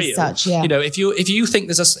is real. Is such, yeah. If you think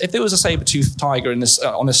if there was a saber-toothed tiger in this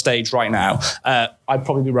on this stage right now, I'd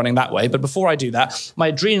probably be running that way. But before I do that, my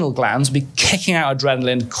adrenal glands would be kicking out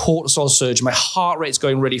adrenaline, cortisol surge, my heart rate's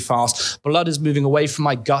going really fast, blood is moving away from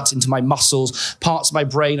my gut into my muscles, parts of my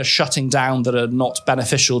brain are shutting down that are not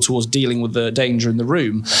beneficial towards dealing with the danger in the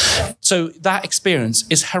room. So that experience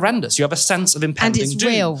is horrendous. You have a sense of impending doom. And it's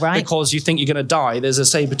real, right? Because you think you're going to die. There's a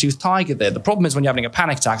saber-toothed tiger there. The problem is when you're having a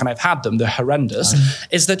panic attack, and I've had them, they're horrendous,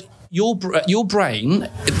 is that your brain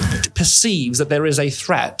perceives that there is a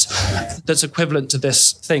threat that's equivalent to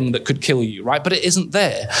this thing that could kill you, right? But it isn't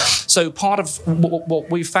there. So part of what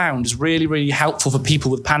we found is really, really helpful for people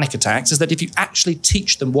with panic attacks is that if you actually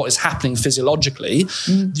teach them what is happening physiologically,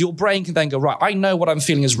 your brain can then go, right, I know what I'm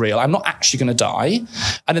feeling is real. I'm not actually going to die.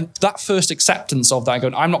 And then that first acceptance of that,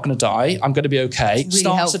 going, I'm not going to die, I'm going to be okay, really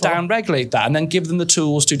starts helpful. To down-regulate that and then give them the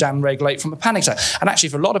tools to down-regulate from a panic attack. And actually,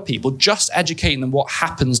 for a lot of people, just educating them what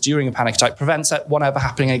happens during a panic attack prevents one ever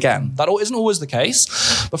happening again. That isn't always the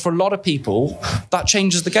case, but for a lot of people, that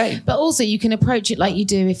changes the game. But also, you can approach it like you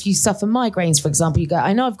do if you suffer migraines, for example. You go,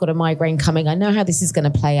 I know I've got a migraine coming. I know how this is going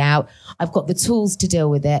to play out. I've got the tools to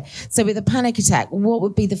deal with it. So with a panic attack, what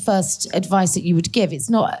would be the first advice that you would give? It's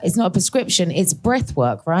not a prescription. It's breath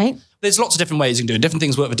work, right? There's lots of different ways you can do it. Different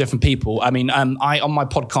things work for different people. I mean, I on my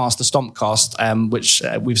podcast, the Stompcast, which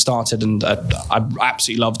we've started and I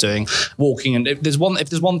absolutely love doing, walking. And if there's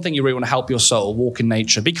one thing you really want to help your soul, walk in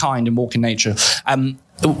nature. Be kind and walk in nature.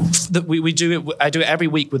 We do it. I do it every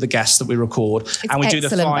week with the guests that we record, and we do the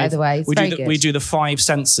 5. By the way, we do the 5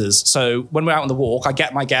 senses. So when we're out on the walk, I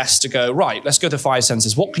get my guests to go, right, let's go to 5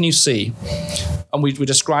 senses. What can you see? and we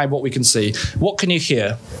describe what we can see. What can you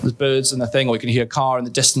hear? There's birds in the thing, or you can hear a car in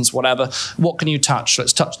the distance, whatever. What can you touch?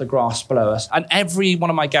 Let's touch the grass below us. And every one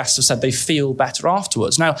of my guests have said they feel better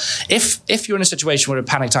afterwards. Now, if you're in a situation where a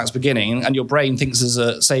panic attack's beginning and your brain thinks there's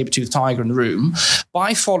a saber-toothed tiger in the room,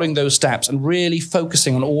 by following those steps and really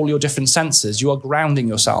focusing on all your different senses, you are grounding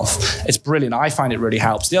yourself. It's brilliant. I find it really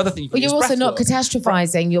helps. The other thing you can you're also not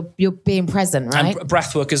catastrophizing. You're being present, right? And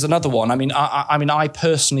breath work is another one. I mean, I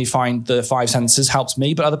personally find the 5 senses helps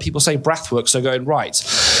me, but other people say breath work. So going, right,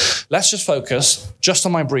 let's just focus just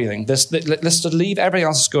on my breathing. Let's just leave everything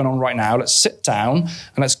else that's going on right now. Let's sit down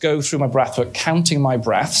and let's go through my breath work, counting my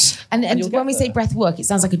breaths. And when we say breath work, it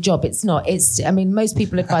sounds like a job. It's not. Most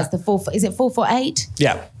people advise the 4 for, is it 4 for 8?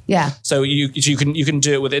 Yeah. Yeah. So you can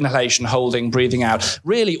do it with inhalation, holding, breathing out.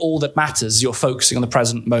 Really, all that matters is you're focusing on the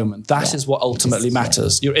present moment. That is what ultimately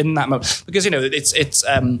matters. You're in that moment because it's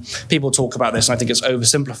people talk about this, and I think it's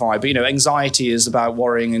oversimplified. But anxiety is about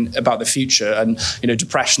worrying about the future, and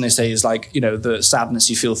depression, they say, is like the sadness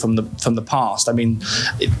you feel from the past. I mean,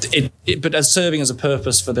 but as serving as a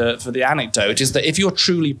purpose for the anecdote is that if you're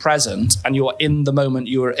truly present and you're in the moment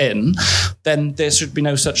you are in, then there should be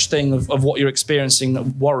no such thing of what you're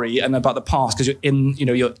experiencing, worry and about the past, because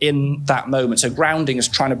you're in that moment. So grounding is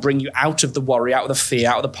trying to bring you out of the worry, out of the fear,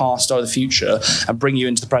 out of the past or the future, and bring you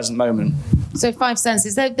into the present moment. So 5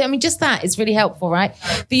 senses. I mean, just that is really helpful, right?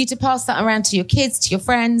 For you to pass that around to your kids, to your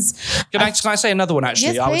friends. Can I say another one?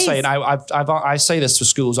 Actually, yes, I would please. say, and I say this to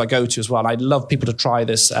schools I go to as well. And I'd love people to try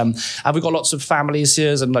this. Have we got lots of families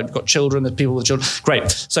here, and we've got children? There's people with children. Great.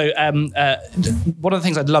 So one of the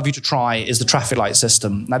things I'd love you to try is the traffic light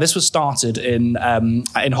system. Now, this was started in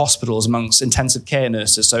hospitals amongst intensive care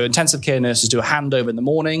nurses. So intensive care nurses do a handover in the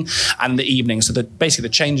morning and the evening. So basically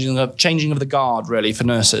the changing of the guard really for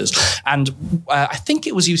nurses. And I think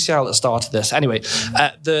it was UCL that started this. Anyway,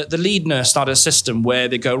 the lead nurse started a system where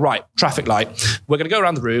they go, right, traffic light. We're going to go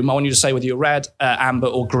around the room. I want you to say whether you're red, amber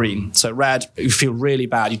or green. So red, you feel really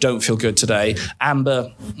bad. You don't feel good today.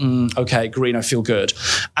 Amber, okay. Green, I feel good.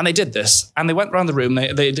 And they did this. And they went around the room.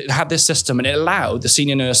 They had this system, and it allowed the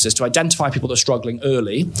senior nurses to identify people that are struggling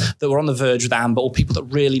early, that were on the verge with amber, or people that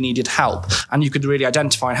really needed help. And you could really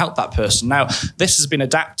identify and help that person. Now, this has been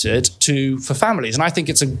adapted for families. And I think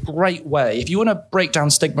it's a great way. If you want to break down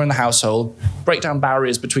stigma in the household, break down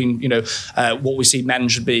barriers between, what we see men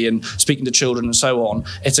should be and speaking to children and so on,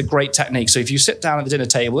 it's a great technique. So if you sit down at the dinner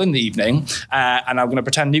table in the evening, and I'm going to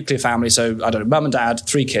pretend nuclear family, so I don't know, mum and dad,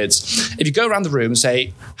 3 kids. If you go around the room and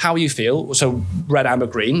say, how you feel? So red, amber,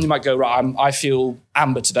 green. You might go, right, I feel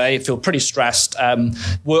amber today. I feel pretty stressed.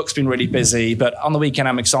 Work's been really busy, but on the weekend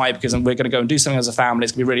I'm excited because we're going to go and do something as a family.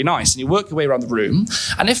 It's going to be really nice. And you work your way around the room.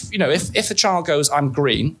 And if the child goes, I'm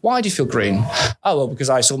green, why do you feel green? Oh, well, because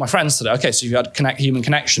I saw my friends today. Okay, so you had human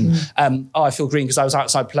connection. I feel green because I was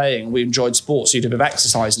outside playing. We enjoyed sports. So you did a bit of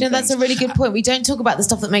exercise. That's a really good point. We don't talk about the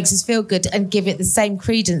stuff that makes us feel good and give it the same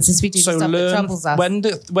credence as we do the stuff that troubles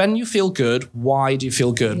us. When you feel good, why do you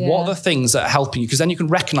feel good? Yeah. What are the things that are helping you? Because then you can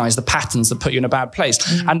recognize the patterns that put you in a bad place.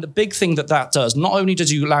 And the big thing that does, not only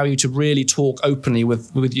does it allow you to really talk openly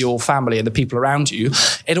with your family and the people around you,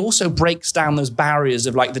 it also breaks down those barriers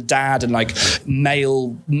of like the dad and like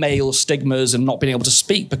male stigmas and not being able to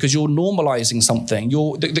speak, because you're normalizing something.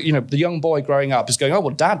 The young boy growing up is going, oh,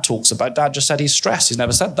 well, dad just said he's stressed. He's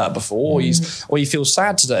never said that before. Or he feels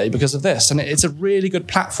sad today because of this. And it's a really good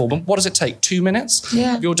platform. And what does it take? 2 minutes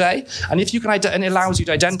of your day? And if you can, and it allows you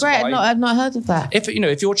to identify. Great. I've not heard of that.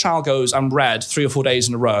 If your child goes, I'm red 3 or 4 days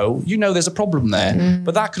in a row, there's a problem there.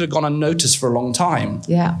 But that could have gone unnoticed for a long time.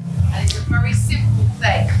 Yeah. And it's a very simple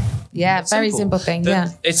thing. Yeah, very simple thing.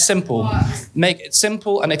 It's simple. Make it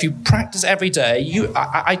simple, and if you practice every day,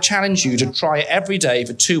 I challenge you to try it every day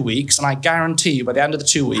for 2 weeks, and I guarantee you by the end of the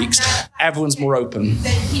 2 weeks, everyone's more open.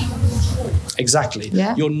 Then people will talk. Exactly.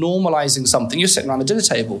 Yeah. You're normalizing something. You're sitting around the dinner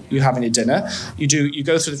table. You're having your dinner. You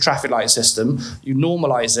go through the traffic light system. You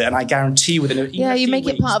normalize it, and I guarantee you within a few you make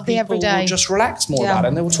weeks, it part of the everyday. People will just relax more about it,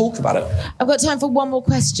 and they will talk about it. I've got time for one more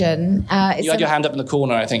question. You had your hand up in the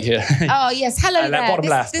corner, I think, here. Oh, yes. Hello there. Bottom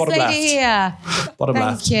left. This lady here. Bottom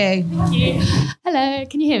left. Thank you. Hello,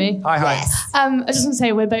 can you hear me? Hi. Yes. I just want to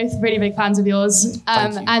say we're both really big fans of yours.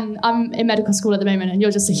 Thank you. And I'm in medical school at the moment, and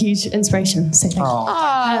you're just a huge inspiration. So thank you.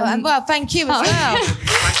 And well, thank you as well.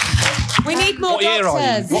 We need more What year are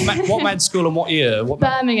you? doctors. What med school and what year?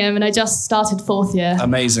 Birmingham, and I just started 4th year.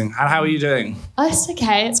 Amazing. And how are you doing? Oh, it's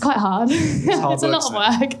okay. It's quite hard. hard It's a work, lot of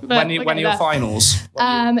work. But When are your finals?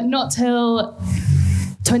 Not till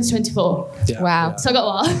 2024. Yeah, Wow. yeah. So I got a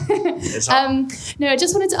while. It's hard. No, I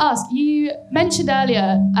just wanted to ask, you mentioned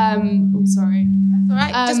earlier, sorry. All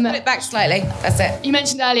right, just put it back slightly. That's it. You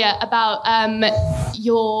mentioned earlier about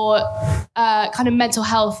your kind of mental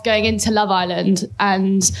health going into Love Island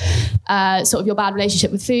and sort of your bad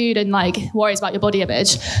relationship with food and like worries about your body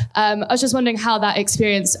image. I was just wondering how that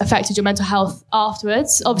experience affected your mental health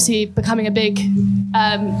afterwards. Obviously, becoming a big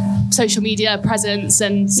social media presence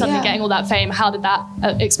and suddenly getting all that fame. How did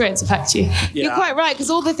that experience affect you? You're quite right, because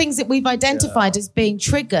all the things that we've identified as being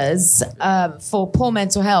triggers for poor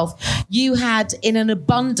mental health, you had in an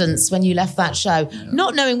abundance when you left that show,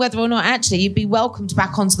 not knowing whether or not actually you'd be welcomed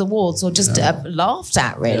back onto the wards or just laughed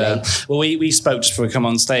at, really. Yeah. Well, we spoke just before we come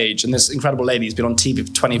on stage, and this incredible lady has been on TV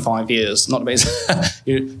for 25 years. Not amazing.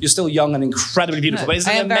 You're still young and incredibly beautiful, but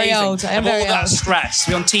isn't it amazing? Very old. I am very all that old. stress,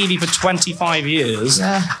 to be on TV for 25 years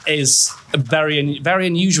is very, very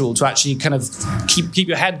unusual to actually kind of keep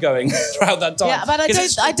your head going throughout that time. Yeah, but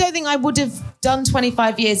I don't think I would have done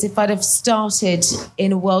 25 years if I'd have started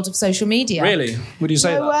in a world of social media. Really? Would you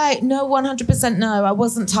say that? No way. No, 100% no. I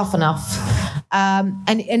wasn't tough enough. And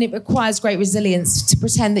it requires great resilience to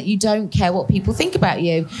pretend that you don't care what people think about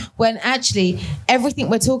you, when actually everything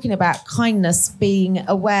we're talking about, kindness, being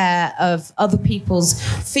aware of other people's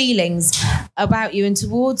feelings about you and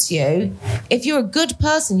towards you, if you're a good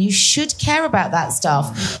person, you should care about that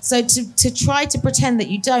stuff. So to try to pretend that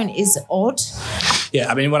you don't is odd. Yeah,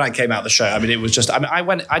 I mean, when I came out of the show, I mean, it was just,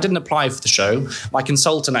 I didn't apply for the show. My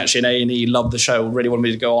consultant actually in A&E loved the show, really wanted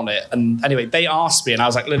me to go on it. And anyway, they asked me and I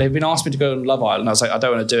was like, look, they've been asking me to go on Love Island. I was like, I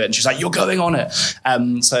don't want to do it. And she's like, you're going on it.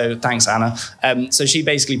 So thanks, Anna. So she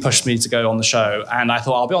basically pushed me to go on the show. And I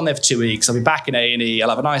thought, I'll be on there for 2 weeks. I'll be back in A&E. I'll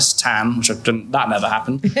have a nice tan, which that never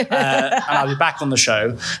happened. And I'll be back on the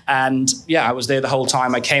show. And yeah, I was there the whole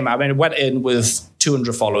time. I came out, I went in with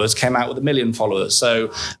 200 followers, came out with 1 million followers.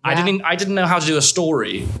 So I didn't know how to do a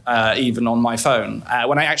story even on my phone.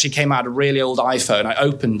 When I actually came out a really old iPhone, I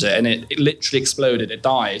opened it and it literally exploded. It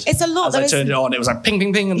died. It's a lot. As I turned it on, it was like ping,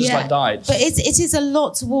 ping, ping, and just like died. But it is a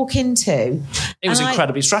lot to walk into. It was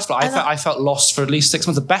incredibly stressful. I felt lost for at least 6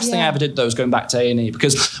 months. The best thing I ever did, though, was going back to A&E,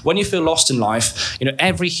 because when you feel lost in life, you know,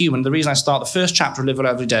 every human, the reason I start the first chapter of Live Well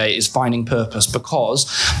Every Day is finding purpose, because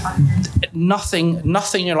nothing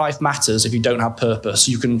in your life matters if you don't have purpose.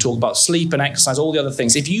 You can talk about sleep and exercise, all the other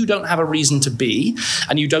things. If you don't have a reason to be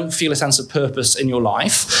and you don't feel a sense of purpose in your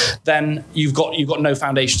life, then you've got no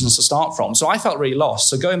foundations to start from. So I felt really lost.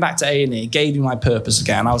 So going back to A&E gave me my purpose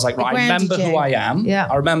again. I was like, right, I remember who I am. Yeah.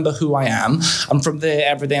 I remember who I am. And from there,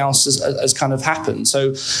 everything else has kind of happened.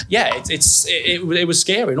 So yeah, it was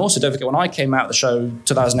scary. And also, don't forget, when I came out of the show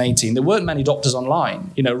 2018, there weren't many doctors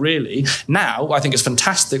online, you know, really. Now, I think it's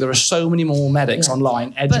fantastic. There are so many more medics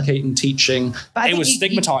online educating, teaching. But it was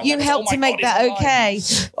stigmatized. You helped to make that okay.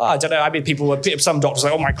 Well, I don't know. I mean, some doctors are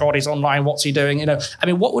like, oh my God, he's online. What's he doing? You know, I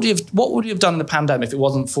mean, what would you have done in the pandemic if it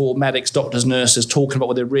wasn't for medics, doctors, nurses talking about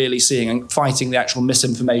what they're really seeing and fighting the actual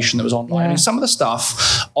misinformation that was online? I mean, some of the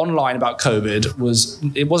stuff online about COVID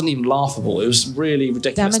wasn't even laughable. It was really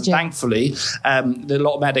ridiculous. And thankfully, a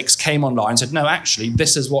lot of medics came online and said, no, actually,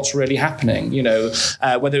 this is what's really happening. You know,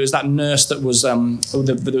 whether it was that nurse that was, there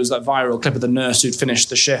was that viral clip of the nurse who'd finished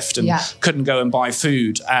the shift and couldn't go and buy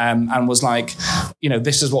food and was like, you know,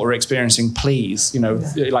 this is what we're experiencing, please, you know,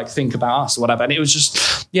 like think about us or whatever. And it was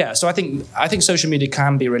just, yeah. So I think social media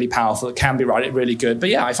can be really powerful. It can be really good. But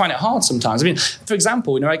yeah, I find it hard sometimes. I mean, for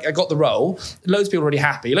example, you know, I got the role, loads of people are really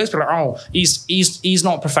happy. Loads of people are like, oh, he's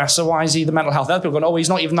not a professor. Why is he the mental health? Other people are going, oh, he's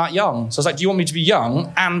not even that young. So it's like, do you want me to be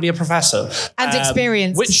young and be a professor? And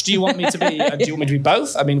experienced. Which do you want me to be? Do you want me to be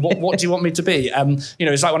both? I mean, what do you want me to be? You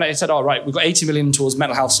know, it's like when I said, oh, right, we've got 80 million towards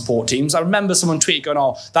mental health support teams. I remember someone tweeted going,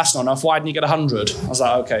 oh, that's not enough. Why didn't you get 100? I was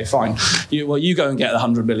like, okay, fine. You go and get the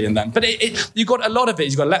 100 million then. But you've got a lot of it.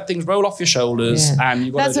 You've got to let things roll off your shoulders and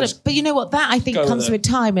you've got to But you know what? That I think comes with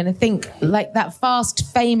time. And I think like that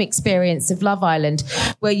fast fame experience of Love Island,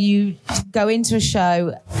 where you go into a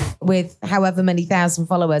show with however many thousand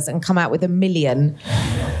followers and come out with 1 million.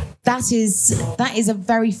 That is a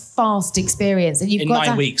very fast experience, and you've got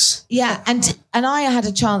 9 weeks. Yeah, and I had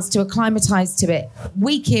a chance to acclimatise to it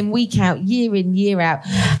week in, week out, year in, year out,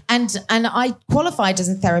 and I qualified as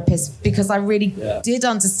a therapist because I really did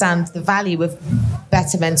understand the value of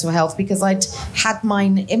better mental health, because I'd had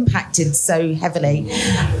mine impacted so heavily.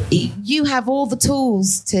 You have all the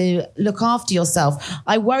tools to look after yourself.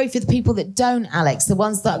 I worry for the people that don't, Alex, the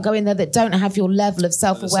ones that go in there that don't have your level of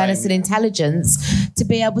self-awareness and intelligence to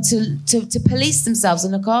be able to police themselves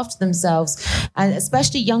and look after themselves. And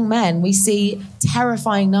especially young men, we see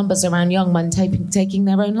terrifying numbers around young men taking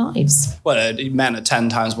their own lives. Well, men are 10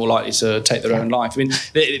 times more likely to take their own life. I mean,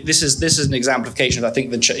 this is an exemplification of, I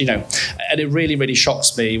think, you know, and it really, really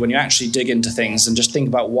shocks me when you actually dig into things and just think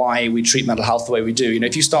about why we treat mental health the way we do.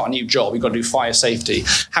 If you start a new job, you've got to do fire safety.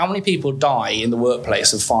 How many people die in the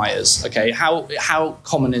workplace of fires? Okay, how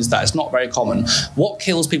common is that? It's not very common. What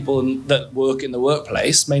kills people that work in the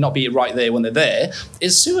workplace may not be right there when they're there,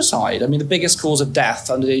 is suicide. I mean, the biggest cause of death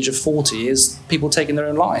under the age of 40 is people taking their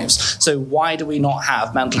own lives. So why do we not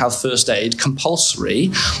have mental health first aid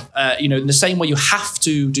compulsory? In the same way you have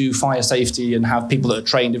to do fire safety and have people that are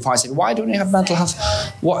trained in fire safety. Why don't we have mental health?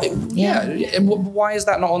 Why is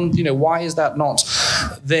that not on? Why is that not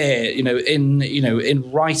there?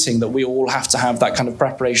 In writing that we all have to have that kind of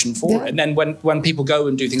preparation for it. And then when people go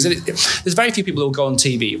and do things, there's very few people who will go on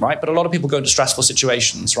TV, right? But a lot of people go into stressful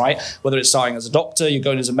situations, right? Whether it's starting as a doctor, you're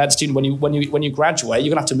going as a med student. When you graduate, you're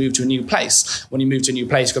gonna have to move to a new place. When you move to a new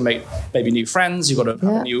place, you're gonna make maybe new friends. You've got to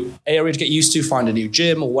have a new area to get used to, find a new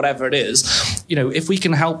gym or whatever it is. If we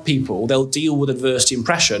can help people, they'll deal with adversity and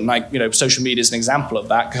pressure. And social media is an example of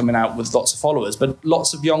that, coming out with lots of followers. But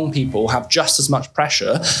lots of young people have just as much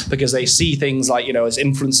pressure because they see things like, as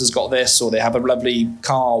influencers got this, or they have a lovely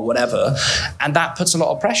car or whatever. And that puts a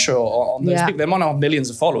lot of pressure on those people. They might not have millions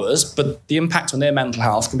of followers, but the impact on their mental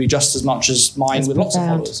health can be just as much as mine with lots of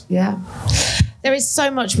followers. Yeah. There is so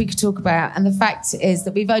much we could talk about, and the fact is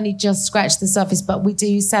that we've only just scratched the surface, but we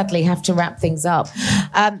do sadly have to wrap things up.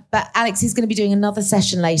 But Alex is going to be doing another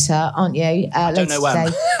session later, aren't you? I don't know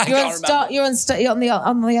when. You're on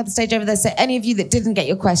the other stage over there. So any of you that didn't get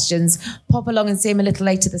your questions, pop along and see him a little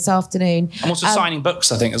later this afternoon. I'm also signing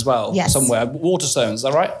books, I think, as well. Yes. Somewhere. Waterstones, is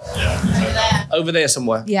that right? Yeah. Over there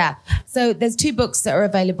somewhere. Yeah. So there's 2 books that are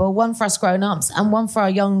available, one for us grown-ups and one for our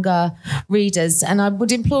younger readers. And I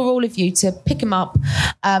would implore all of you to pick them up.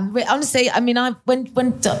 Honestly, I mean,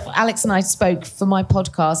 when Alex and I spoke for my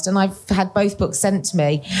podcast, and I've had both books sent to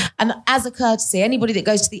me, and as a courtesy, anybody that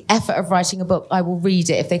goes to the effort of writing a book, I will read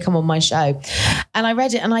it if they come on my show. And I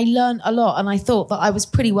read it and I learned a lot, and I thought that I was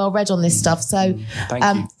pretty well read on this stuff. So Thank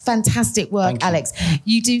you. Fantastic work, Alex.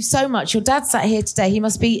 You do so much. Your dad sat here today. He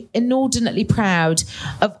must be inordinately proud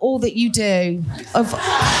of all that you do.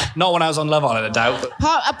 Not when I was on Love Island, I doubt. But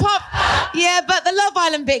the Love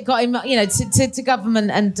Island bit got him, to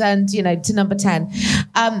government and to number 10.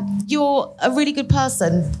 You're a really good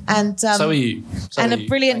person, and so are you. A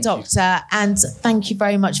brilliant doctor. And thank you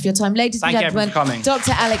very much for your time, ladies and gentlemen. Thank you for coming.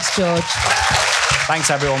 Dr. Alex George. Thanks,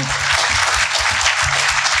 everyone.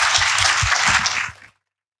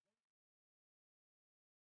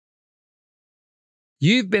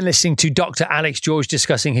 You've been listening to Dr. Alex George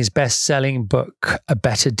discussing his best-selling book, A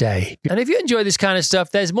Better Day. And if you enjoy this kind of stuff,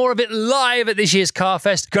 there's more of it live at this year's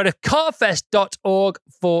Carfest. Go to carfest.org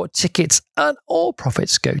for tickets, and all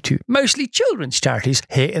profits go to mostly children's charities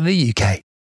here in the UK.